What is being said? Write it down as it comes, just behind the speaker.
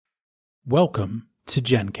Welcome to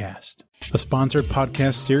GenCast, a sponsored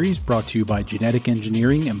podcast series brought to you by Genetic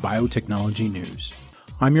Engineering and Biotechnology News.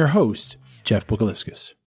 I'm your host, Jeff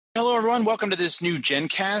Bukaliskas. Hello, everyone. Welcome to this new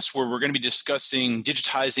GenCast where we're going to be discussing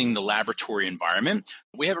digitizing the laboratory environment.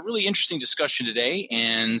 We have a really interesting discussion today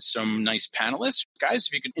and some nice panelists. Guys,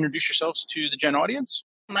 if you could introduce yourselves to the Gen audience.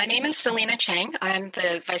 My name is Selena Chang. I'm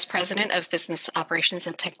the Vice President of Business Operations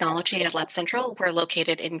and Technology at Lab Central. We're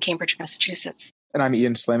located in Cambridge, Massachusetts. And I'm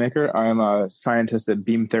Ian Slaymaker. I'm a scientist at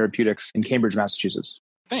Beam Therapeutics in Cambridge, Massachusetts.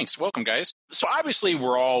 Thanks. Welcome, guys. So obviously,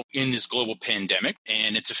 we're all in this global pandemic,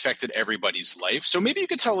 and it's affected everybody's life. So maybe you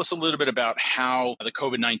could tell us a little bit about how the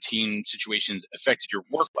COVID-19 situations affected your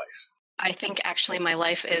work life. I think actually my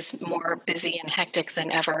life is more busy and hectic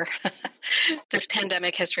than ever. This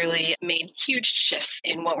pandemic has really made huge shifts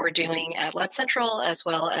in what we're doing at Lab Central, as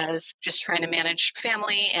well as just trying to manage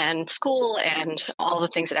family and school and all the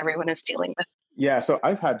things that everyone is dealing with. Yeah, so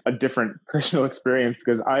I've had a different personal experience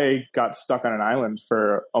because I got stuck on an island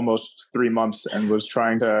for almost 3 months and was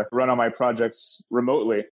trying to run all my projects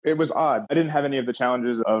remotely. It was odd. I didn't have any of the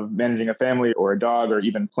challenges of managing a family or a dog or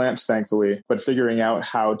even plants, thankfully, but figuring out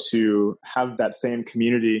how to have that same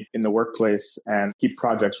community in the workplace and keep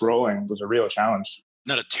projects rolling was a real challenge.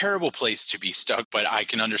 Not a terrible place to be stuck, but I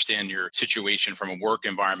can understand your situation from a work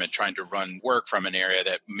environment, trying to run work from an area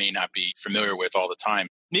that may not be familiar with all the time.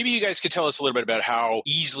 Maybe you guys could tell us a little bit about how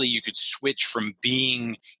easily you could switch from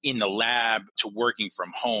being in the lab to working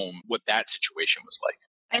from home, what that situation was like.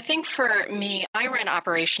 I think for me, I run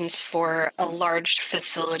operations for a large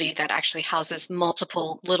facility that actually houses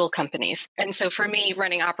multiple little companies. And so for me,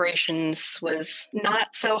 running operations was not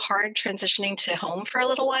so hard transitioning to home for a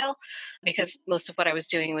little while, because most of what I was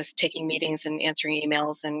doing was taking meetings and answering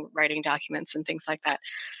emails and writing documents and things like that.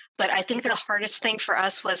 But I think the hardest thing for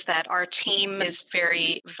us was that our team is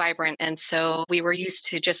very vibrant. And so we were used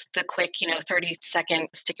to just the quick, 30-second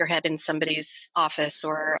stick your head in somebody's office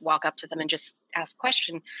or walk up to them and just ask a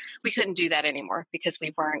question. We couldn't do that anymore because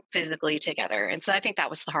we weren't physically together. And so I think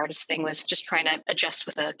that was the hardest thing, was just trying to adjust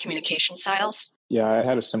with the communication styles. Yeah, I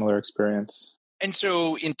had a similar experience. And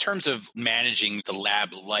so in terms of managing the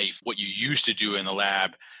lab life, what you used to do in the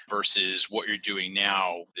lab versus what you're doing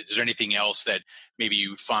now, is there anything else that maybe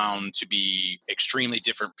you found to be extremely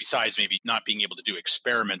different besides maybe not being able to do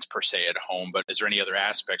experiments per se at home? But is there any other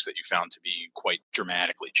aspects that you found to be quite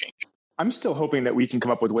dramatically changed? I'm still hoping that we can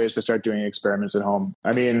come up with ways to start doing experiments at home.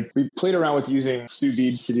 I mean, we played around with using sous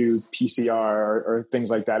vides to do PCR or things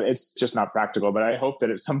like that. It's just not practical, but I hope that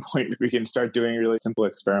at some point we can start doing really simple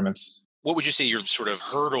experiments. What would you say your sort of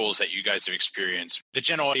hurdles that you guys have experienced? The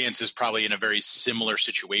general audience is probably in a very similar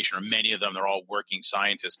situation, or many of them, they're all working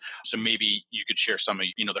scientists. So maybe you could share some of,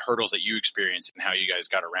 the hurdles that you experienced and how you guys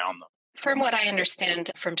got around them. From what I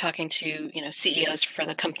understand from talking to, CEOs for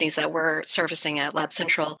the companies that we're servicing at Lab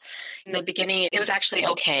Central, in the beginning, it was actually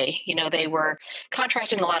okay. They were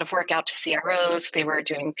contracting a lot of work out to CROs. They were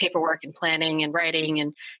doing paperwork and planning and writing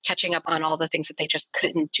and catching up on all the things that they just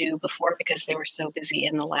couldn't do before because they were so busy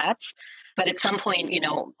in the labs. But at some point,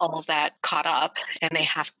 all of that caught up and they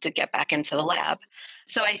have to get back into the lab.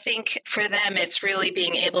 So I think for them, it's really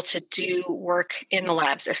being able to do work in the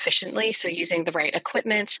labs efficiently. So using the right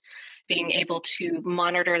equipment, being able to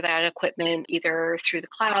monitor that equipment either through the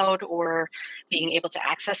cloud or being able to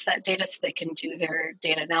access that data so they can do their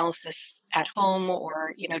data analysis at home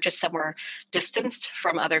or, just somewhere distanced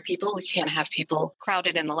from other people. We can't have people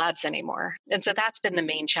crowded in the labs anymore. And so that's been the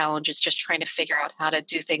main challenge, is just trying to figure out how to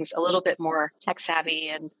do things a little bit more tech savvy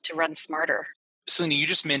and to run smarter. Selena, you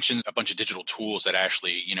just mentioned a bunch of digital tools that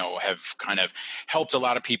actually, have kind of helped a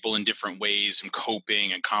lot of people in different ways and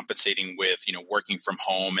coping and compensating with, working from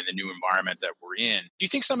home and the new environment that we're in. Do you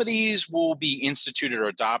think some of these will be instituted or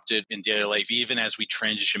adopted in daily life, even as we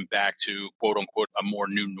transition back to, quote unquote, a more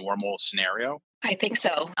new normal scenario? I think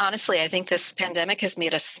so. Honestly, I think this pandemic has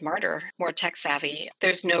made us smarter, more tech savvy.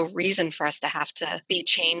 There's no reason for us to have to be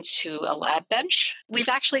chained to a lab bench. We've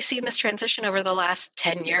actually seen this transition over the last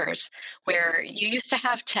 10 years, where you used to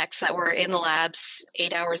have techs that were in the labs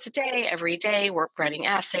 8 hours a day, every day, work running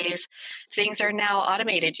assays. Things are now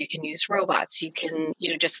automated. You can use robots. You can,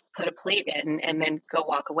 just put a plate in and then go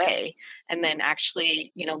walk away and then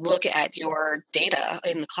actually, look at your data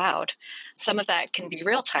in the cloud. Some of that can be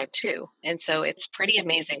real time too. And so it's pretty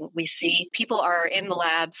amazing. We see people are in the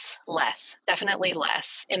labs less, definitely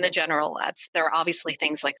less in the general labs. There are obviously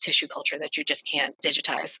things like tissue culture that you just can't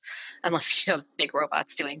digitize unless you have big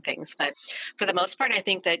robots doing things. But for the most part, I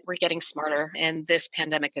think that we're getting smarter, and this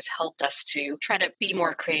pandemic has helped us to try to be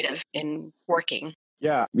more creative in working.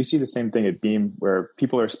 Yeah, we see the same thing at Beam where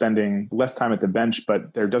people are spending less time at the bench,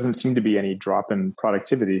 but there doesn't seem to be any drop in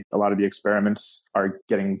productivity. A lot of the experiments are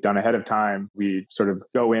getting done ahead of time. We sort of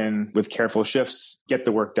go in with careful shifts, get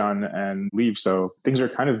the work done and leave. So things are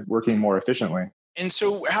kind of working more efficiently. And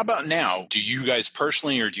so how about now? Do you guys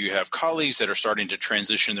personally, or do you have colleagues that are starting to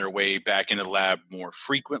transition their way back into the lab more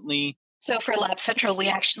frequently? So for Lab Central, we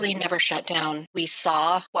actually never shut down. We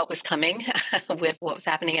saw what was coming with what was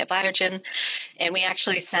happening at Biogen, and we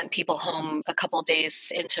actually sent people home a couple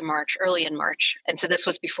days into March, early in March. And so this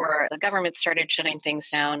was before the government started shutting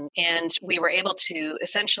things down. And we were able to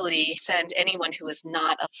essentially send anyone who was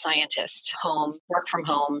not a scientist home, work from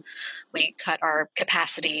home. We cut our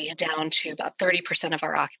capacity down to about 30% of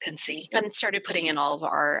our occupancy and started putting in all of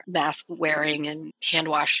our mask wearing and hand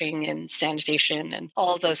washing and sanitation and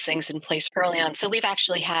all of those things in place early on. So we've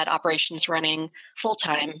actually had operations running full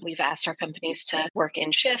time. We've asked our companies to work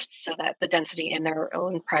in shifts so that the density in their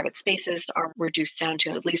own private spaces are reduced down to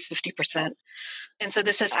at least 50%. And so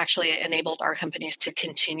this has actually enabled our companies to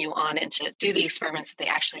continue on and to do the experiments that they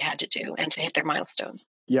actually had to do and to hit their milestones.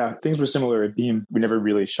 Yeah, things were similar at Beam. We never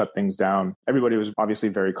really shut things down. Everybody was obviously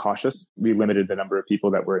very cautious. We limited the number of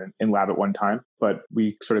people that were in lab at one time, but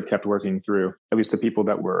we sort of kept working through, at least the people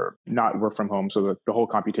that were not work from home. So the whole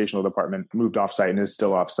computational department moved offsite and is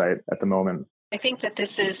still offsite at the moment. I think that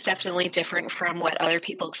this is definitely different from what other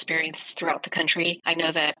people experience throughout the country. I know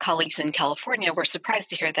that colleagues in California were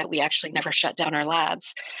surprised to hear that we actually never shut down our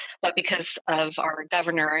labs. But because of our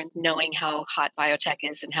governor and knowing how hot biotech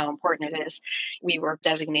is and how important it is, we were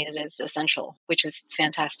designated as essential, which is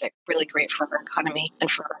fantastic, really great for our economy and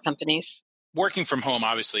for our companies. Working from home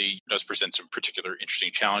obviously does present some particular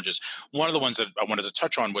interesting challenges. One of the ones that I wanted to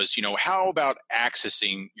touch on was, how about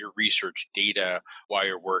accessing your research data while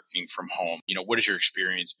you're working from home? What has your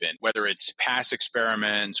experience been? Whether it's past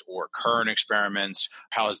experiments or current experiments,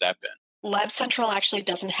 how has that been? Lab Central actually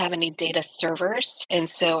doesn't have any data servers. And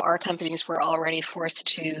so our companies were already forced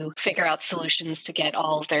to figure out solutions to get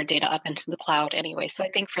all of their data up into the cloud anyway. So I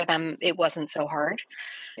think for them, it wasn't so hard.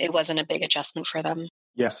 It wasn't a big adjustment for them.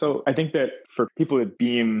 Yeah, so I think that for people at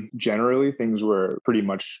Beam, generally, things were pretty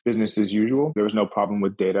much business as usual. There was no problem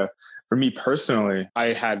with data. For me personally, I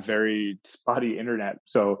had very spotty internet.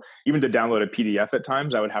 So even to download a PDF at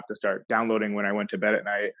times, I would have to start downloading when I went to bed at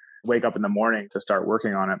night, wake up in the morning to start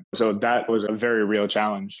working on it. So that was a very real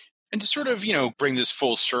challenge. And to sort of, bring this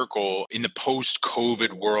full circle in the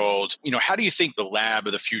post-COVID world, how do you think the lab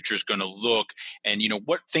of the future is going to look? And,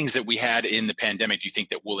 what things that we had in the pandemic do you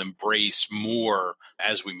think that we'll embrace more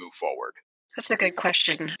as we move forward? That's a good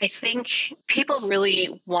question. I think people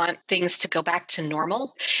really want things to go back to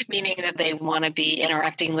normal, meaning that they want to be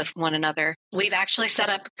interacting with one another. We've actually set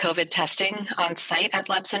up COVID testing on site at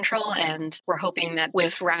Lab Central, and we're hoping that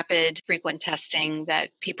with rapid, frequent testing that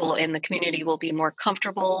people in the community will be more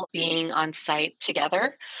comfortable being on site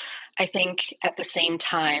together. I think at the same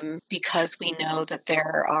time, because we know that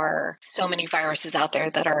there are so many viruses out there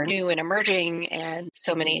that are new and emerging and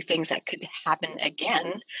so many things that could happen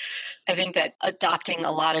again, I think that adopting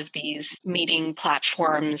a lot of these meeting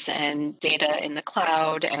platforms and data in the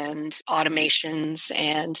cloud and automations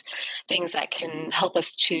and things that can help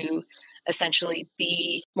us to essentially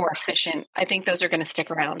be more efficient, I think those are going to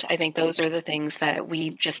stick around. I think those are the things that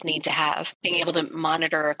we just need to have. Being able to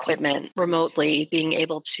monitor equipment remotely, being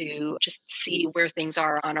able to just see where things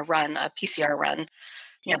are on a run, a PCR run,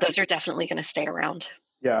 those are definitely going to stay around.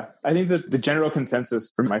 Yeah, I think that the general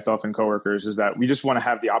consensus for myself and coworkers is that we just want to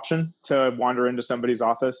have the option to wander into somebody's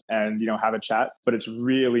office and, have a chat. But it's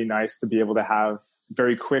really nice to be able to have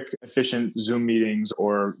very quick, efficient Zoom meetings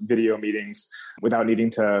or video meetings without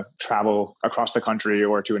needing to travel across the country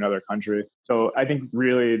or to another country. So I think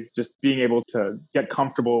really just being able to get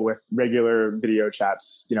comfortable with regular video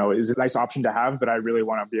chats, is a nice option to have. But I really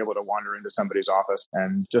want to be able to wander into somebody's office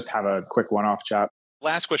and just have a quick one-off chat.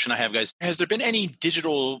 Last question I have, guys. Has there been any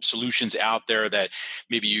digital solutions out there that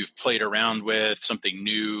maybe you've played around with, something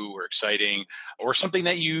new or exciting, or something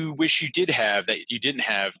that you wish you did have that you didn't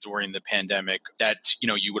have during the pandemic that,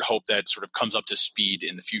 you would hope that sort of comes up to speed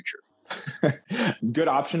in the future? Good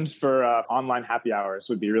options for online happy hours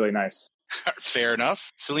would be really nice. Fair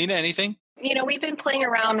enough. Selena, anything? We've been playing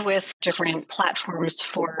around with different platforms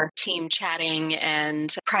for team chatting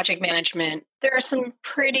and project management There are some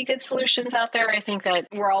pretty good solutions out there. I think that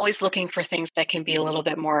we're always looking for things that can be a little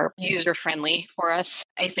bit more user-friendly for us.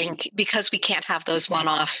 I think because we can't have those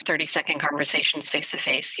one-off 30-second conversations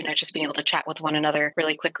face-to-face, just being able to chat with one another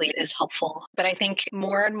really quickly is helpful. But I think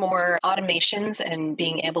more and more automations and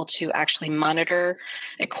being able to actually monitor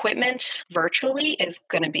equipment virtually is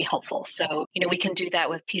going to be helpful. So, we can do that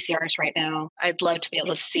with PCRs right now. I'd love to be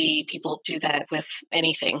able to see people do that with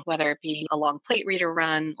anything, whether it be a long plate reader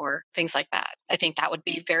run or things like that. I think that would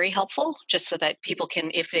be very helpful just so that people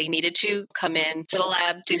can, if they needed to, come in to the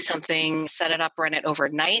lab, do something, set it up, run it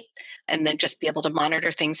overnight, and then just be able to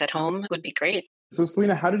monitor things at home would be great. So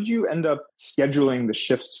Selena, how did you end up scheduling the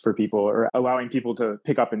shifts for people or allowing people to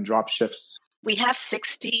pick up and drop shifts? We have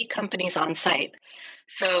 60 companies on site.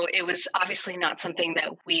 So it was obviously not something that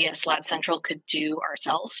we as Lab Central could do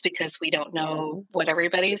ourselves because we don't know what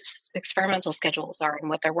everybody's experimental schedules are and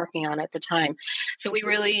what they're working on at the time. So we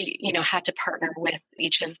really, had to partner with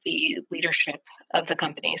each of the leadership of the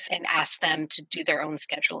companies and ask them to do their own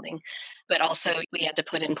scheduling. But also we had to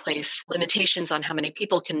put in place limitations on how many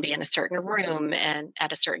people can be in a certain room and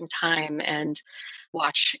at a certain time and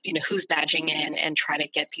watch, who's badging in and try to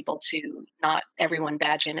get people to not everyone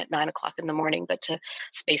badge in at 9:00 in the morning, but to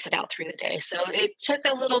space it out through the day. So it took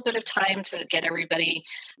a little bit of time to get everybody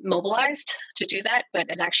mobilized to do that, but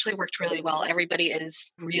it actually worked really well. Everybody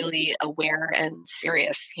is really aware and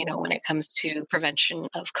serious, when it comes to prevention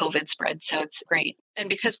of COVID spread. So it's great. And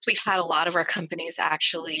because we've had a lot of our companies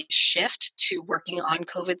actually shift to working on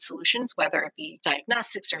COVID solutions, whether it be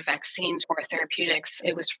diagnostics or vaccines or therapeutics,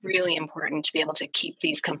 it was really important to be able to keep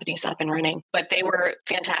these companies up and running. But they were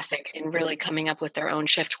fantastic in really coming up with their own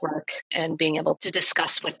shift work and being able to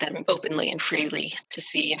discuss with them openly and freely to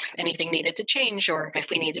see if anything needed to change or if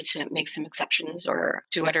we needed to make some exceptions or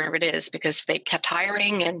do whatever it is, because they kept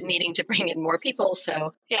hiring and needing to bring in more people.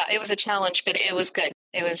 So yeah, it was a challenge, but it was good.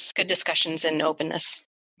 It was good discussions and openness.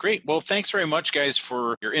 Great. Well, thanks very much, guys,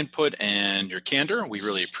 for your input and your candor. We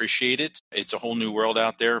really appreciate it. It's a whole new world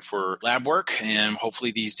out there for lab work, and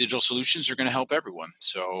hopefully these digital solutions are going to help everyone.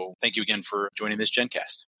 So thank you again for joining this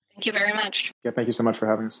GenCast. Thank you very much. Yeah, thank you so much for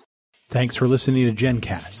having us. Thanks for listening to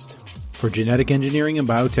GenCast. For genetic engineering and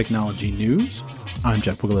biotechnology news, I'm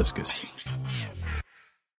Jeff Bogaliskas.